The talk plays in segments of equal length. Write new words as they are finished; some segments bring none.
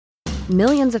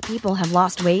Millions of people have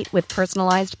lost weight with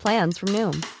personalized plans from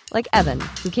Noom. Like Evan,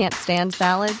 who can't stand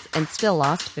salads and still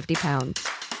lost 50 pounds.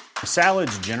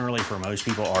 Salads generally for most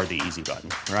people are the easy button,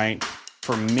 right?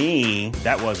 For me,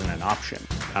 that wasn't an option.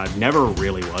 I never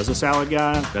really was a salad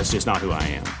guy. That's just not who I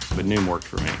am. But Noom worked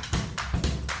for me.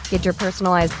 Get your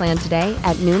personalized plan today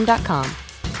at Noom.com.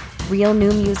 Real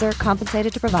Noom user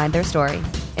compensated to provide their story.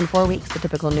 In 4 weeks, the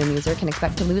typical Noom user can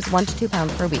expect to lose 1 to 2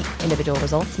 pounds per week. Individual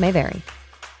results may vary.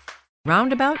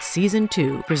 Roundabout Season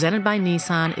 2, presented by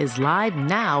Nissan, is live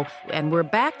now, and we're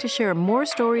back to share more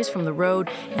stories from the road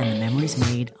and the memories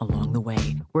made along the way.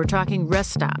 We're talking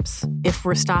rest stops, if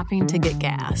we're stopping to get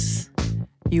gas.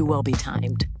 You will be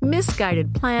timed.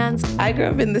 Misguided plans. I grew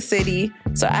up in the city,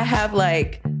 so I have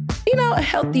a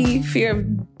healthy fear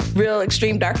of real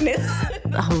extreme darkness.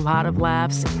 A lot of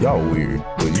laughs. Y'all weird,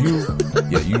 but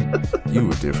you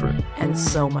were different. And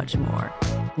so much more.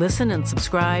 Listen and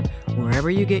subscribe wherever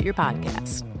you get your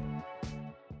podcasts.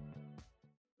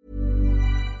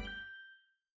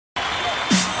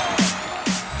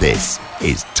 This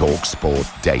is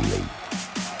TalkSport Daily.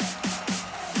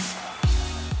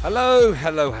 Hello.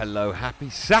 Happy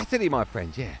Saturday, my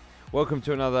friends. Yeah. Welcome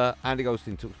to another Andy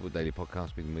Goldstein TalkSport Daily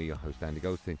podcast with me, your host, Andy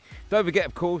Goldstein. Don't forget,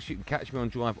 of course, you can catch me on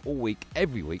Drive all week,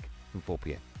 every week from 4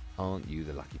 p.m. Aren't you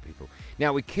the lucky people?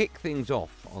 Now, we kick things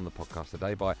off on the podcast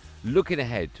today by looking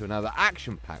ahead to another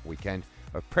action-packed weekend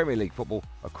of Premier League football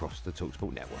across the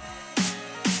TalkSport network.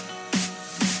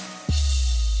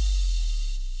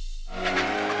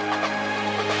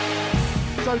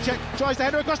 Socek tries to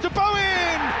header across to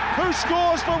Bowen, who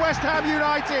scores for West Ham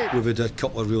United. We've had a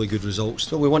couple of really good results,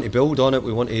 so we want to build on it.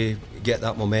 We want to get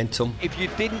that momentum. If you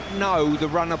didn't know the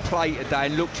run of play today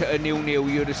and looked at a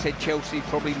 0-0, you'd have said Chelsea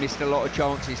probably missed a lot of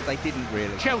chances. They didn't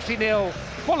really. Chelsea 0,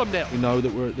 Fulham 0. We know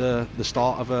that we're at the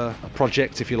start of a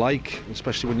project, if you like,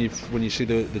 especially when you see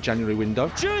the January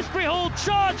window. Dewsbury Hall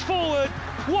charge forward.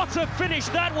 What a finish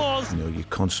that was. You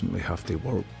constantly have to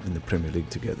work in the Premier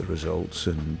League to get the results,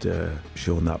 and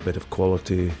showing that bit of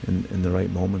quality in the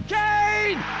right moment.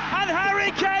 Kane! And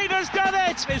Harry Kane has done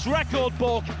it! His record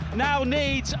book now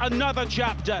needs another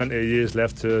chapter. Plenty of years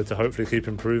left to hopefully keep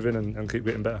improving and keep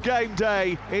getting better. Game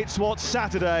day, it's what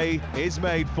Saturday is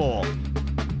made for.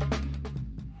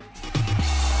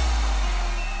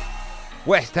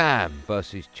 West Ham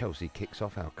versus Chelsea kicks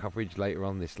off our coverage later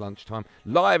on this lunchtime,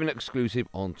 live and exclusive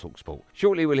on TalkSport.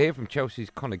 Shortly we'll hear from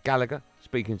Chelsea's Conor Gallagher,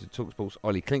 speaking to TalkSport's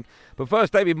Ollie Klink. But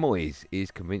first, David Moyes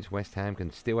is convinced West Ham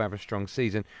can still have a strong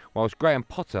season, whilst Graham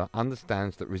Potter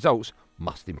understands that results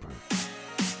must improve.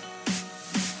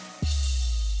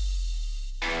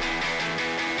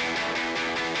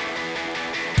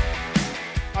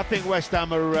 I think West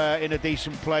Ham are in a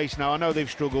decent place now. I know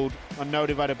they've struggled. I know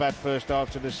they've had a bad first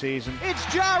half to the season. It's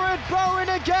Jarrod Bowen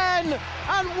again,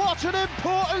 and what an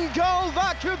important goal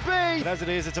that could be. But as it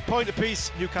is, it's a point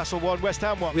apiece. Newcastle 1, West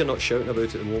Ham 1. We're not shouting about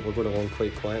it at the moment. We're going along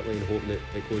quite quietly and hoping that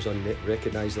it goes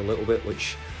unrecognised a little bit,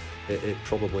 which it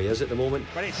probably is at the moment.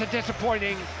 But it's a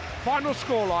disappointing final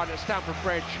scoreline at Stamford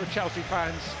Bridge for Chelsea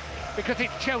fans, because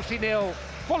it's Chelsea 0,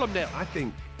 Fulham 0. I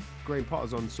think Graham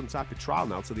Potter's on some type of trial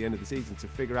now till the end of the season to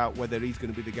figure out whether he's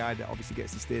going to be the guy that obviously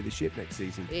gets to steer the ship next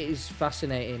season. It is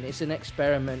fascinating. It's an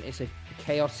experiment. It's a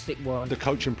chaotic one. The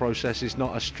coaching process is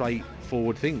not a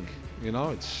straightforward thing.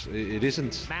 It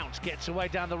isn't. Mount gets away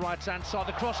down the right-hand side.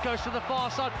 The cross goes to the far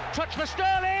side. Touch for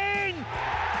Sterling!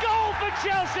 Goal for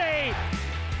Chelsea!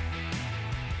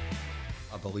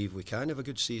 I believe we can have a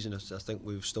good season. I think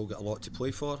we've still got a lot to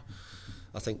play for.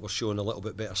 I think we're showing a little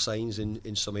bit better signs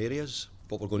in some areas,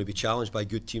 but we're going to be challenged by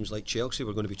good teams like Chelsea.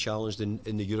 We're going to be challenged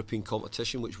in the European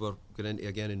competition, which we're going into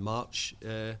again in March,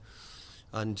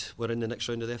 and we're in the next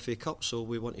round of the FA Cup, so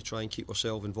we want to try and keep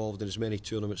ourselves involved in as many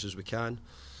tournaments as we can,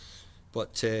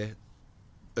 but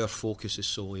our focus is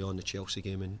solely on the Chelsea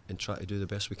game and try to do the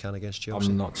best we can against Chelsea.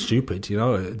 I'm not stupid,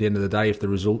 at the end of the day, if the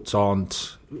results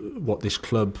aren't what this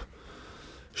club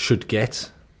should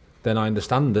get, then I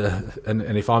understand,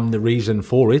 and if I'm the reason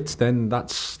for it, then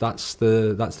that's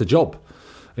the job.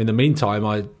 In the meantime,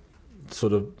 I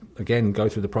sort of again go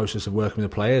through the process of working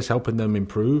with the players, helping them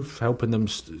improve, helping them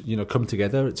come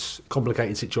together. It's a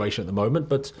complicated situation at the moment,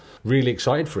 but really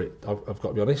excited for it. I've got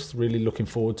to be honest, really looking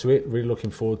forward to it. Really looking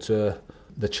forward to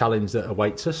the challenge that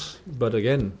awaits us. But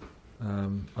again,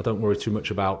 I don't worry too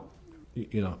much about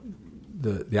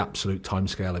the absolute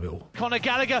timescale of it all. Conor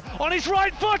Gallagher on his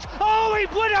right foot. Oh,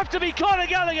 it would have to be Conor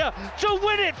Gallagher to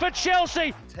win it for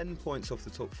Chelsea. 10 points off the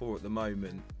top four at the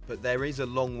moment, but there is a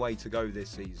long way to go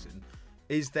this season.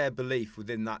 Is there belief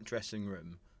within that dressing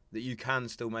room that you can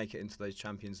still make it into those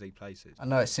Champions League places? I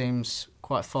know it seems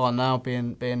quite far now,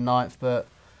 being ninth, but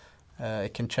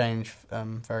it can change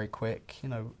very quick. You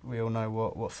know, we all know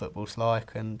what football's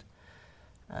like, and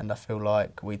I feel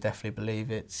like we definitely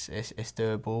believe it's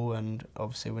doable, and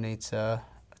obviously we need to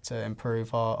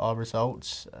improve our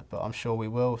results, but I'm sure we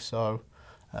will. So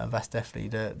that's definitely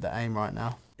the aim right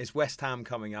now. It's West Ham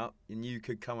coming up, and you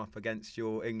could come up against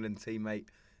your England teammate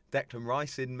Declan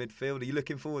Rice in midfield. Are you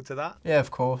looking forward to that? Yeah,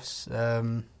 of course. Me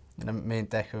and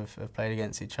Dec have played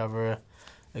against each other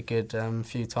a good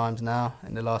few times now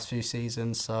in the last few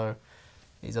seasons, so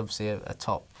he's obviously a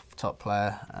top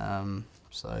player.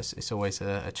 So it's always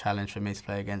a challenge for me to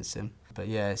play against him. But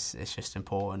yeah, it's just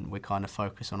important we kind of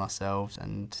focus on ourselves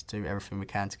and do everything we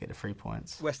can to get the 3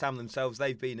 points. West Ham themselves,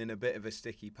 they've been in a bit of a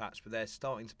sticky patch, but they're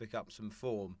starting to pick up some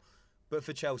form. But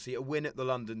for Chelsea, a win at the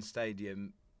London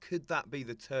Stadium, could that be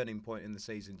the turning point in the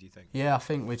season, do you think? Yeah, I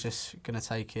think we're just going to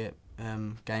take it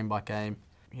game by game.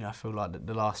 You know, I feel like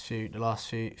the last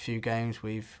few games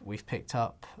we've picked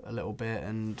up a little bit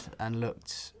and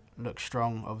looked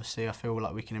strong. Obviously, I feel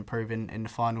like we can improve in the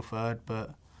final third,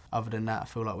 but other than that, I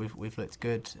feel like we've looked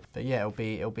good. But yeah,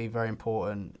 it'll be very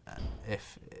important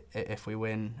if we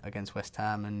win against West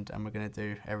Ham, and we're going to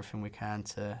do everything we can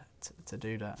to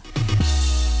do that.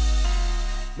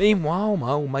 Meanwhile,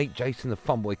 my old mate Jason the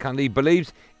Funboy Cundy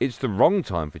believes it's the wrong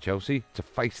time for Chelsea to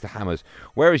face the Hammers.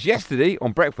 Whereas yesterday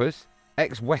on breakfast,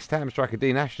 ex-West Ham striker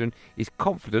Dean Ashton is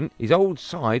confident his old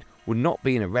side will not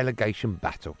be in a relegation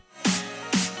battle.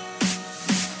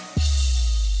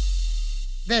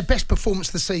 Their best performance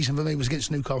of the season for me was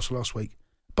against Newcastle last week.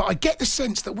 But I get the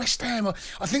sense that West Ham,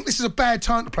 I think this is a bad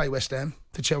time to play West Ham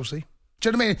for Chelsea. Do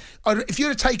you know what I mean? If you'd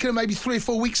have taken them maybe 3 or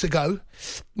 4 weeks ago,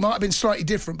 might have been slightly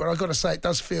different, but I've got to say it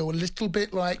does feel a little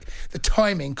bit like the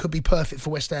timing could be perfect for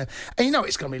West Ham. And you know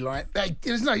it's going to be like, they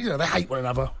hate one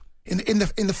another in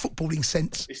the footballing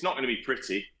sense. It's not going to be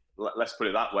pretty, let's put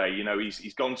it that way. You know,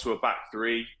 he's gone to a back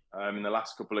three in the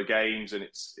last couple of games, and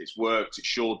it's worked, it's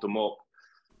shored them up.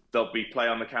 They'll be play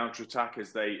on the counter-attack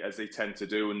as they tend to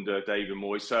do under David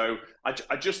Moyes. So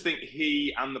I just think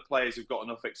he and the players have got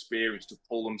enough experience to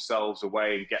pull themselves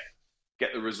away and get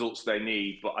the results they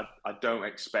need. But I don't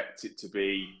expect it to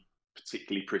be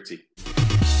particularly pretty.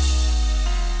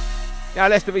 Now,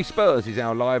 Leicester v Spurs is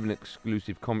our live and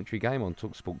exclusive commentary game on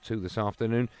TalkSport 2 this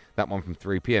afternoon, that one from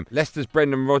 3 p.m. Leicester's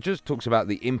Brendan Rodgers talks about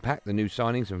the impact the new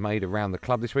signings have made around the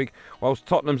club this week, whilst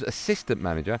Tottenham's assistant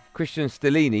manager, Christian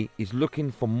Stellini, is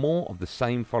looking for more of the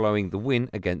same following the win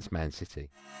against Man City.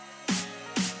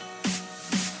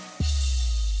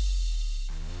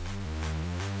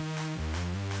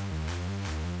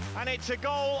 And it's a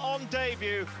goal on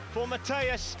debut for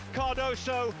Mateus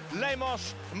Cardoso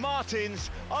Lemos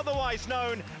Martins, otherwise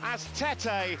known as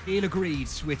Tete. Deal agreed,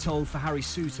 we're told, for Harry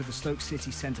Souttar, the Stoke City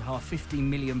centre-half, £15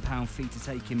 million fee to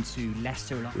take him to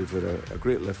Leicester. We've had a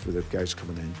great lift with the guys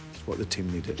coming in. It's what the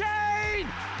team needed. Kane!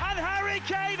 And Harry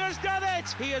Kane has done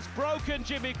it! He has broken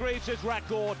Jimmy Greaves'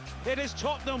 record. It is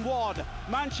Tottenham 1,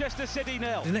 Manchester City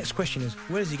 0. The next question is,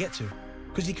 where does he get to?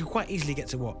 Because he could quite easily get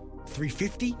to what?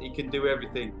 350? He can do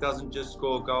everything, doesn't just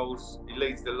score goals, he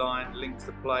leads the line, links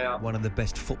the play up. One of the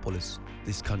best footballers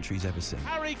this country's ever seen.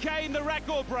 Harry Kane, the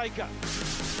record breaker.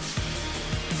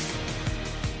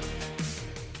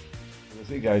 The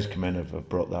three guys come in have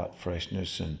brought that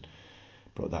freshness and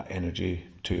brought that energy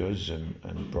to us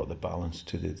and brought the balance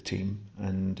to the team.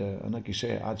 And like you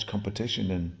say, it adds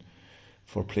competition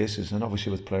for places. And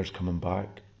obviously with players coming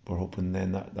back, we're hoping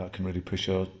then that can really push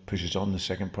us on the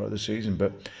second part of the season.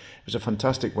 But it was a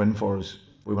fantastic win for us.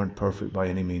 We weren't perfect by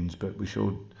any means, but we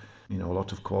showed, a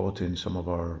lot of quality in some of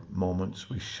our moments.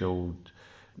 We showed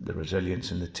the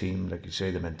resilience in the team, like you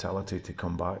say, the mentality to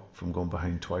come back from going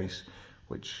behind twice,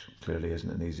 which clearly isn't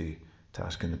an easy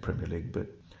task in the Premier League. But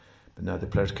now the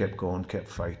players kept going, kept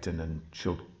fighting, and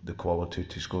showed the quality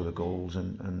to score the goals,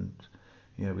 and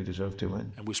yeah, we deserved to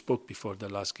win. And we spoke before the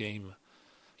last game.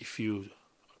 If you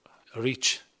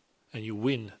reach and you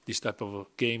win this type of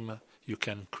game, you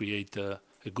can create a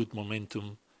good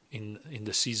momentum in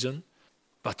the season.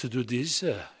 But to do this,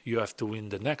 you have to win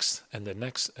the next and the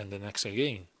next and the next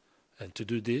again. And to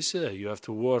do this, you have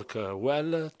to work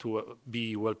well, to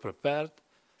be well prepared,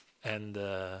 and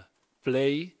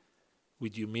play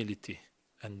with humility.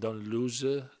 And don't lose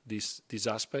this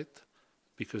aspect,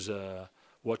 because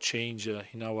what changed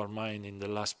in our mind in the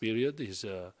last period is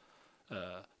the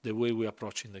way we're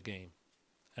approaching the game.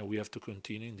 And we have to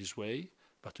continue in this way,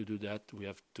 but to do that we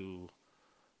have to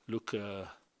look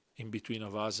in between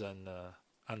of us and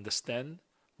understand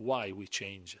why we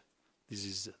change. This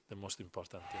is the most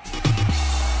important thing.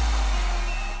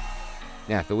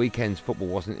 Now, if the weekend's football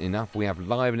wasn't enough, we have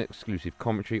live and exclusive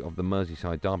commentary of the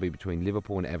Merseyside derby between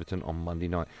Liverpool and Everton on Monday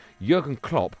night. Jurgen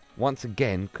Klopp, once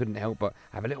again, couldn't help but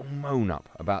have a little moan up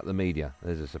about the media.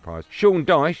 There's a surprise. Sean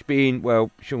Dyche, being,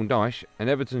 well, Sean Dyche, and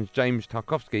Everton's James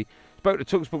Tarkowski spoke to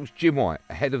TalkSport's Jim White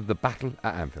ahead of the battle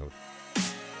at Anfield.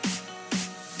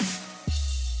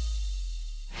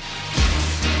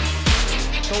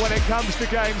 So when it comes to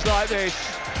games like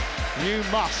this, you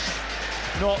must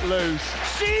not lose.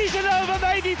 Season over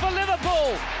maybe for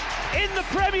Liverpool in the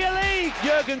Premier League.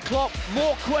 Jurgen Klopp,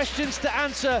 more questions to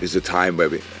answer. It's a time where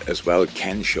we as well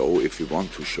can show, if we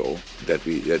want to show, that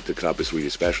the club is really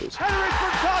special. Henrik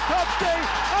from Tarkowski,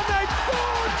 and they've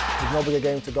scored! There's no bigger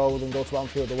game to go than go to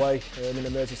Anfield away in the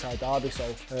Merseyside derby,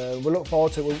 so we look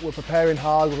forward to it. We're preparing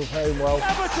hard, we're preparing well.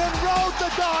 Everton rolled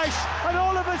the dice, and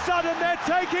all of a sudden they're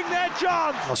taking their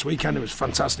chance. Last weekend it was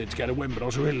fantastic to get a win, but I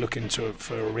was really looking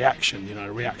for a reaction,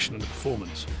 a reaction and a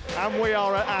performance. And we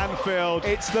are at Anfield.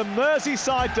 It's the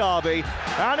Merseyside derby,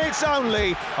 and it's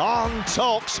only on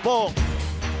TalkSport.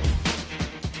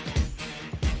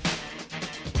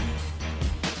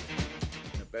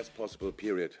 The best possible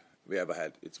period we ever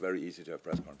had. It's very easy to have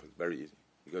press conference, very easy,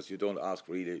 because you don't ask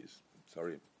really,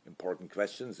 important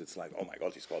questions. It's like, oh my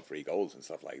God, he scored 3 goals and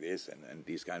stuff like this, and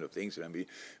these kind of things. And we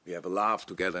have a laugh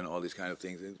together and all these kind of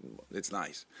things. It's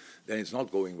nice. Then it's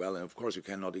not going well, and of course you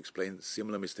cannot explain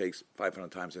similar mistakes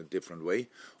 500 times in a different way,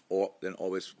 or then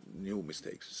always new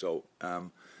mistakes. So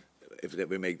if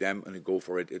we make them and go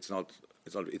for it, it's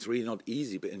really not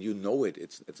easy, and you know it.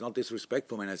 It's not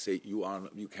disrespectful when I say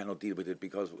you cannot deal with it,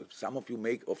 because some of you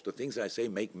make of the things I say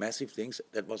make massive things.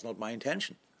 That was not my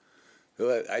intention.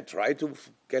 So I try to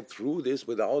get through this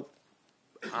without.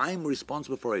 I'm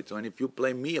responsible for it. So, and if you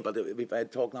blame me, but if I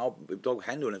talk Handel and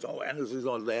Handel is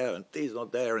not there and this is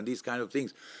not there and these kind of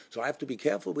things, so I have to be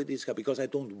careful with this because I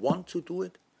don't want to do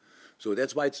it. So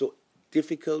that's why it's so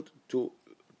difficult to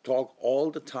talk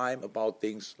all the time about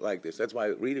things like this. That's why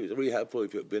it's really helpful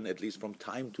if you've been at least from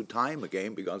time to time a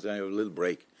game, because then you have a little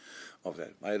break of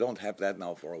that. I don't have that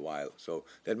now for a while, so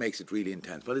that makes it really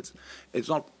intense. But it's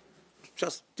not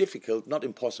just difficult, not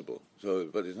impossible. So,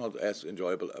 but it's not as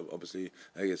enjoyable, obviously,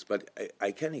 I guess. But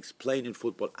I can explain in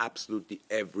football absolutely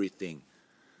everything,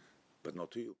 but not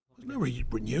to you. There's no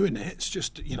renewing it. It's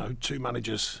just, two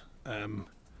managers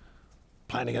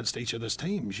playing against each other's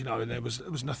teams, and there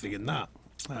was nothing in that.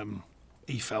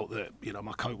 He felt that,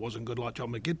 my coat wasn't good like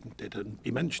John McGinn did, and he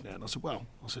mentioned it. And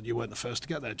I said, you weren't the first to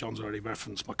get there. John's already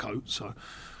referenced my coat, so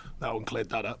that one cleared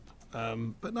that up.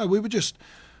 But no, we were just...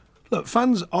 Look,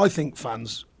 I think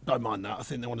fans don't mind that. I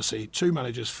think they want to see two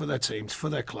managers for their teams, for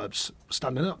their clubs,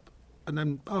 standing up. And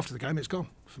then after the game, it's gone.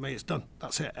 For me, it's done.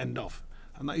 That's it, end of.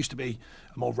 And that used to be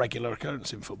a more regular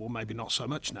occurrence in football, maybe not so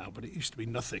much now, but it used to be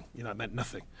nothing. It meant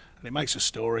nothing. And it makes a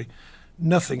story.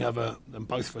 Nothing other than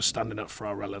both of us standing up for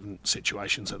our relevant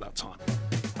situations at that time.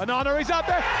 Anana is up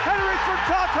there, Henrik from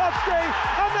Tarkowski,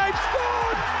 and they've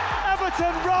scored!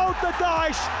 Everton rolled the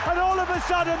dice, and all of a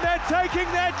sudden they're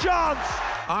taking their chance.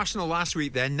 Arsenal last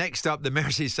week then, next up the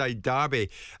Merseyside derby.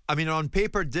 I mean, on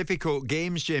paper, difficult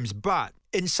games, James, but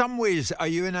in some ways, are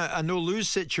you in a no-lose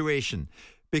situation?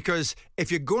 Because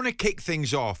if you're going to kick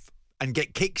things off and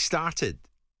get kick-started,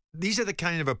 these are the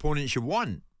kind of opponents you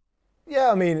want.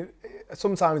 Yeah, I mean,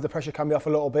 sometimes the pressure can be off a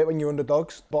little bit when you're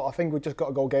underdogs, but I think we've just got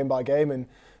to go game by game, and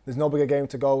there's no bigger game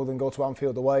to go than go to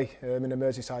Anfield away in the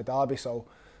Merseyside derby. So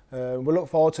we look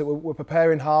forward to it. We're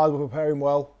preparing hard, we're preparing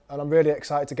well, and I'm really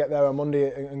excited to get there on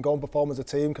Monday and go and perform as a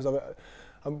team, because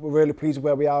we're really pleased with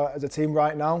where we are as a team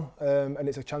right now, and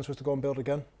it's a chance for us to go and build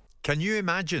again. Can you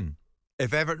imagine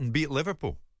if Everton beat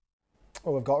Liverpool?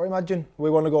 Well, we've got to imagine. We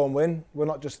want to go and win. We're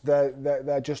not just there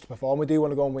just to perform. We do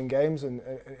want to go and win games, and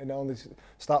it only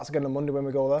starts again on Monday when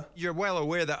we go there. You're well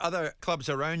aware that other clubs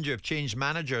around you have changed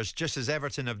managers, just as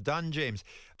Everton have done, James.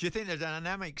 Do you think the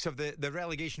dynamics of the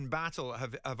relegation battle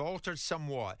have altered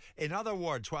somewhat? In other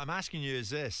words, what I'm asking you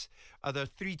is this: are there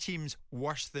 3 teams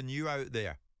worse than you out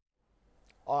there?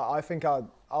 I think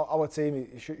our team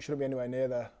shouldn't be anywhere near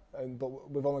there, but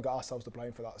we've only got ourselves to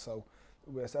blame for that. So,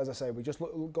 as I say, we just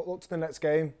look to the next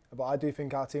game, but I do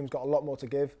think our team's got a lot more to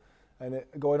give, and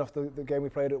going off the game we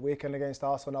played at the weekend against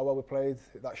Arsenal, how well we played,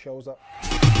 that shows that.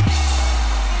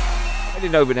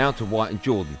 Heading over now to White and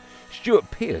Jordan.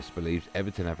 Stuart Pearce believes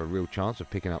Everton have a real chance of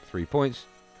picking up 3 points,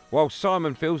 while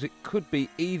Simon feels it could be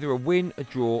either a win, a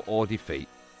draw or defeat.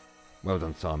 Well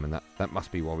done, Simon. That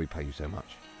must be why we pay you so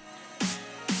much.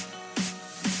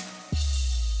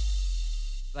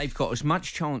 They've got as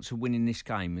much chance of winning this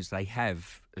game as they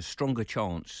have, a stronger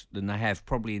chance than they have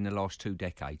probably in the last 2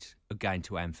 decades of going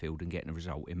to Anfield and getting a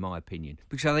result, in my opinion.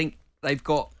 Because I think they've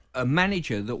got a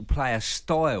manager that will play a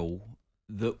style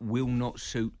that will not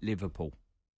suit Liverpool.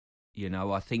 You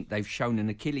know, I think they've shown an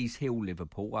Achilles heel,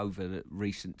 Liverpool, over the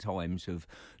recent times of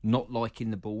not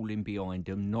liking the ball in behind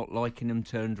them, not liking them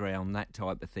turned around, that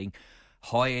type of thing.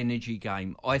 High energy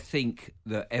game. I think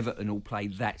that Everton will play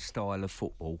that style of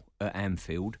football at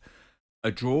Anfield. A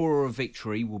draw or a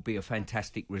victory will be a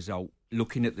fantastic result.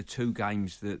 Looking at the two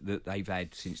games that they've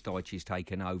had since Dyche's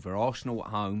taken over, Arsenal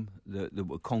at home, that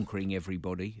were conquering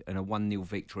everybody, and a 1-0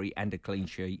 victory and a clean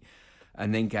sheet,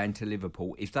 and then going to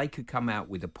Liverpool. If they could come out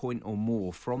with a point or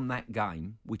more from that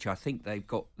game, which I think they've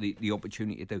got the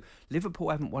opportunity to do.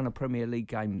 Liverpool haven't won a Premier League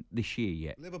game this year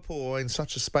yet. Liverpool are in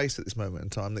such a space at this moment in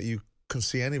time that you can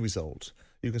see any result.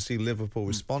 You can see Liverpool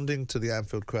responding to the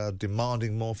Anfield crowd,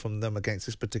 demanding more from them against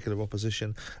this particular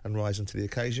opposition and rising to the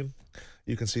occasion.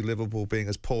 You can see Liverpool being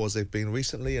as poor as they've been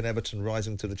recently and Everton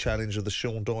rising to the challenge of the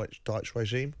Sean Dyche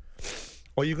regime.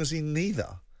 Or you can see neither,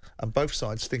 and both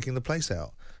sides stinking the place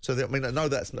out. So, I mean, I know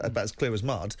that's about as clear as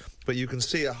mud, but you can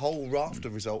see a whole raft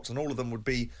of results and all of them would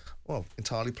be, well,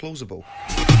 entirely plausible.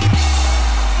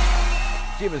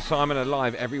 Jim and Simon are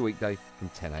live every weekday from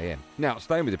 10 a.m. Now,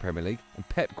 staying with the Premier League, and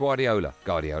Pep Guardiola,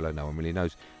 no one really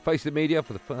knows, faced the media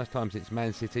for the first time since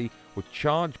Man City were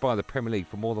charged by the Premier League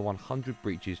for more than 100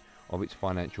 breaches of its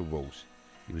financial rules.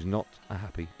 He was not a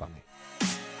happy bunny.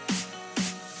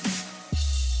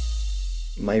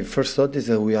 My first thought is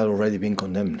that we are already being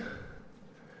condemned.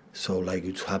 So, like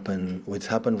what's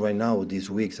happened right now,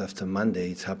 these weeks after Monday,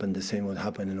 it's happened the same what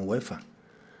happened in UEFA.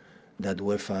 That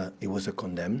UEFA, it was a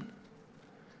condemned.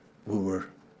 We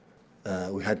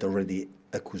had already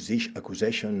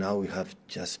accusation, now we have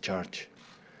just charge.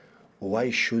 Why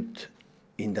should,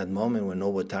 in that moment when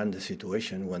overturned the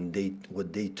situation, what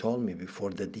they told me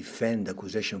before they defend the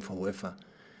accusation from UEFA,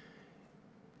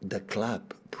 the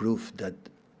club proved that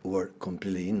we're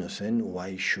completely innocent,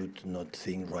 why should not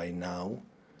think right now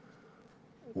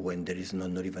when there is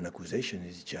not even accusation,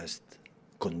 it's just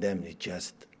condemned, it's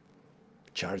just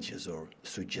charges or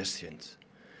suggestions.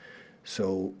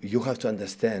 So you have to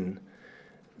understand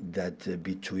that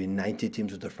between 90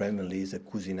 teams of the Premier League is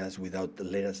accusing us without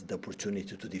letting us the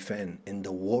opportunity to defend. And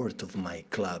the word of my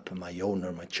club, my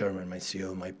owner, my chairman, my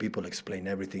CEO, my people explain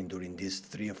everything during these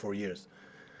 3 or 4 years.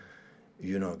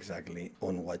 You know exactly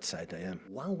on what side I am.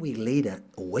 1 week later,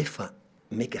 UEFA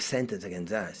make a sentence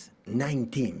against us. 9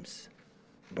 teams.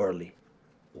 Burnley,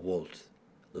 Wolves,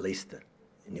 Leicester,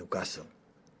 Newcastle,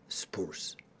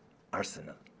 Spurs,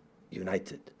 Arsenal,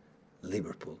 United,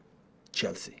 Liverpool,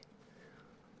 Chelsea.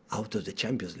 Out of the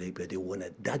Champions League, but they won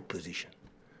at that position.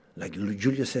 Like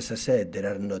Julio Cesar said,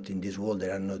 there are not in this world,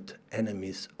 there are not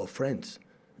enemies or friends.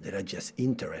 There are just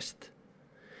interest.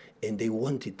 And they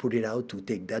wanted, put it out to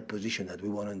take that position that we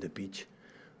want on the pitch,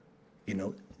 you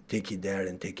know, take it there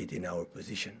and take it in our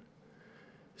position.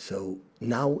 So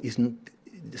now it's not,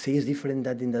 say it's different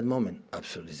than in that moment.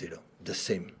 Absolutely zero. The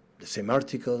same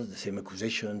articles, the same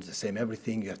accusations, the same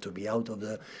everything. You have to be out of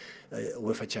the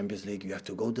UEFA Champions League. You have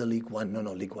to go to League One. No,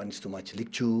 League One is too much.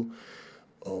 League Two,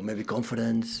 or maybe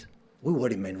Conference. We were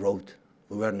in main road.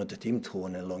 We were not a team who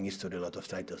won a long history, a lot of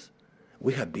titles.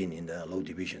 We have been in the low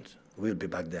divisions. We'll be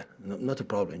back there. No, not a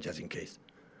problem, just in case.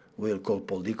 We'll call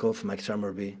Paul Dikoff, Mike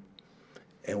Summerby,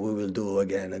 and we will do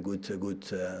again a good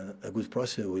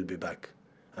process. We'll be back.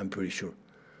 I'm pretty sure.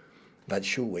 But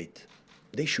should wait.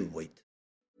 They should wait.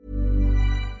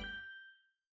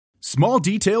 Small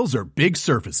details are big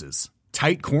surfaces.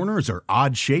 Tight corners are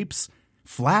odd shapes.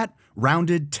 Flat,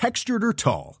 rounded, textured, or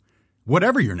tall.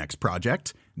 Whatever your next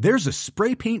project, there's a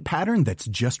spray paint pattern that's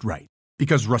just right.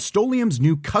 Because Rust-Oleum's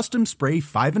new Custom Spray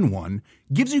 5-in-1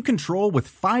 gives you control with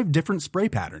 5 different spray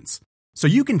patterns. So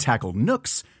you can tackle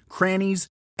nooks, crannies,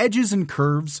 edges, and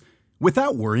curves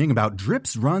without worrying about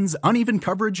drips, runs, uneven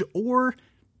coverage, or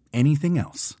anything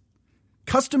else.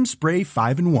 Custom Spray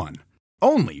 5-in-1.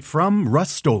 Only from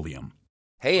Rust-Oleum.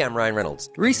 Hey, I'm Ryan Reynolds.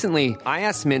 Recently, I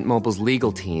asked Mint Mobile's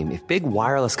legal team if big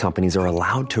wireless companies are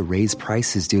allowed to raise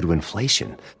prices due to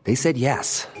inflation. They said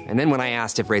yes. And then when I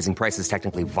asked if raising prices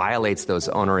technically violates those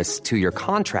onerous 2-year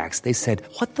contracts, they said,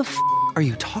 "What the f*** are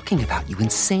you talking about, you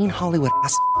insane Hollywood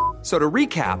ass?" So to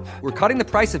recap, we're cutting the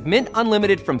price of Mint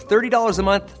Unlimited from $30 a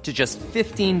month to just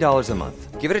 $15 a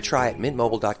month. Give it a try at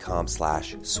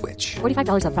mintmobile.com/switch.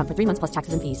 $45 up front for 3 months plus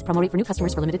taxes and fees. Promo rate for new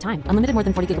customers for limited time. Unlimited more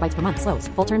than 40 gigabytes per month. Slows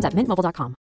full terms at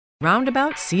mintmobile.com.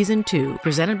 Roundabout Season 2,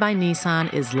 presented by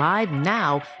Nissan, is live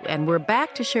now, and we're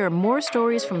back to share more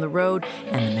stories from the road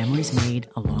and the memories made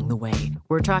along the way.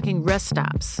 We're talking rest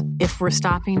stops, if we're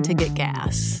stopping to get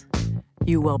gas.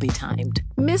 You will be timed.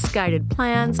 Misguided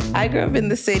plans. I grew up in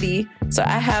the city, so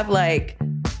I have a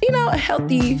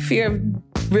healthy fear of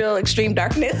real extreme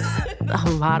darkness. A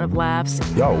lot of laughs.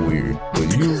 Y'all weird,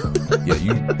 but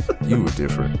you were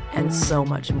different. And so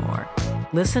much more.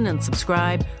 Listen and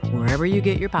subscribe wherever you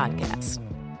get your podcasts.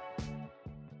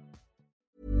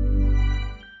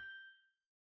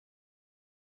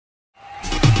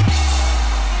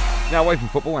 Now away from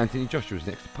football, Anthony Joshua's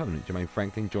next opponent, Jermaine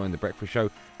Franklin, joined the Breakfast Show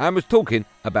and was talking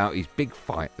about his big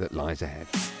fight that lies ahead.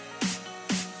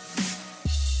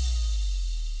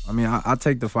 I mean, I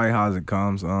take the fight how it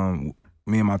comes. Me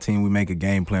and my team, we make a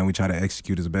game plan. We try to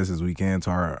execute as best as we can to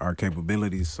our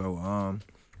capabilities. So,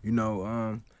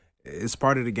 it's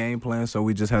part of the game plan. So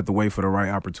we just have to wait for the right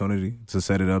opportunity to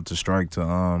set it up, to strike,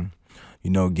 to,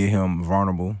 get him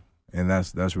vulnerable. And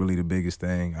that's really the biggest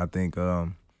thing. I think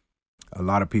a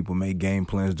lot of people make game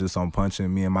plans just on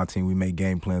punching. Me and my team, we make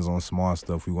game plans on small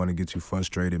stuff. We want to get you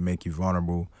frustrated, make you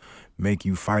vulnerable, make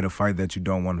you fight a fight that you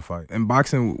don't want to fight. In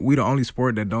boxing, we the only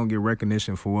sport that don't get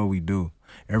recognition for what we do.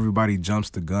 Everybody jumps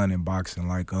the gun in boxing.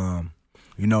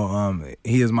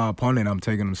 He is my opponent. I'm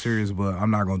taking him serious, but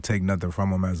I'm not going to take nothing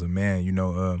from him as a man.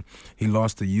 He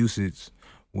lost to Usage,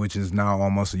 which is now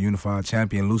almost a unified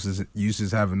champion.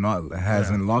 Usage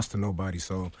hasn't lost to nobody.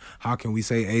 So how can we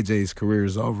say AJ's career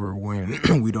is over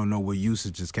when we don't know what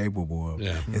Usage is capable of?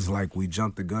 Yeah. It's like we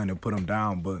jumped the gun and put him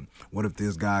down, but what if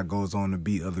this guy goes on to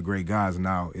beat other great guys?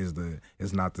 Now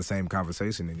it's not the same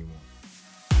conversation anymore.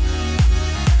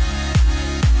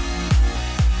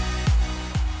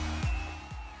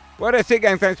 Well, that's it,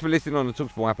 gang. Thanks for listening on the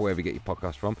TalkSport app or wherever you get your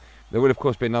podcast from. There will, of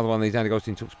course, be another one of these Andy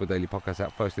Goldstein TalkSport Daily podcasts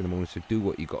out first in the morning, so do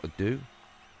what you got to do.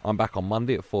 I'm back on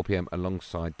Monday at 4 p.m.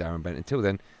 alongside Darren Bent. Until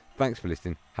then, thanks for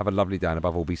listening. Have a lovely day, and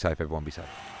above all, be safe. Everyone be safe.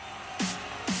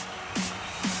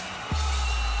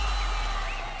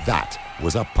 That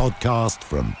was a podcast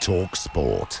from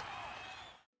TalkSport.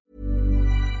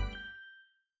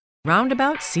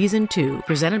 Roundabout Season 2,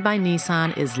 presented by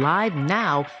Nissan, is live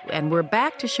now, and we're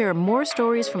back to share more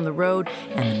stories from the road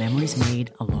and the memories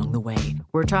made along the way.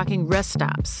 We're talking rest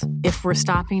stops. If we're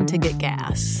stopping to get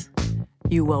gas,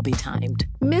 you will be timed.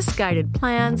 Misguided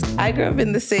plans. I grew up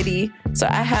in the city, so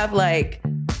I have a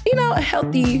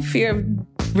healthy fear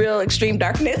of real extreme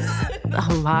darkness.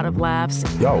 A lot of laughs.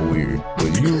 Y'all weird,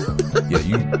 but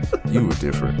you were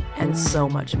different. And so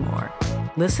much more.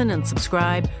 Listen and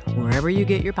subscribe wherever you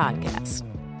get your podcasts.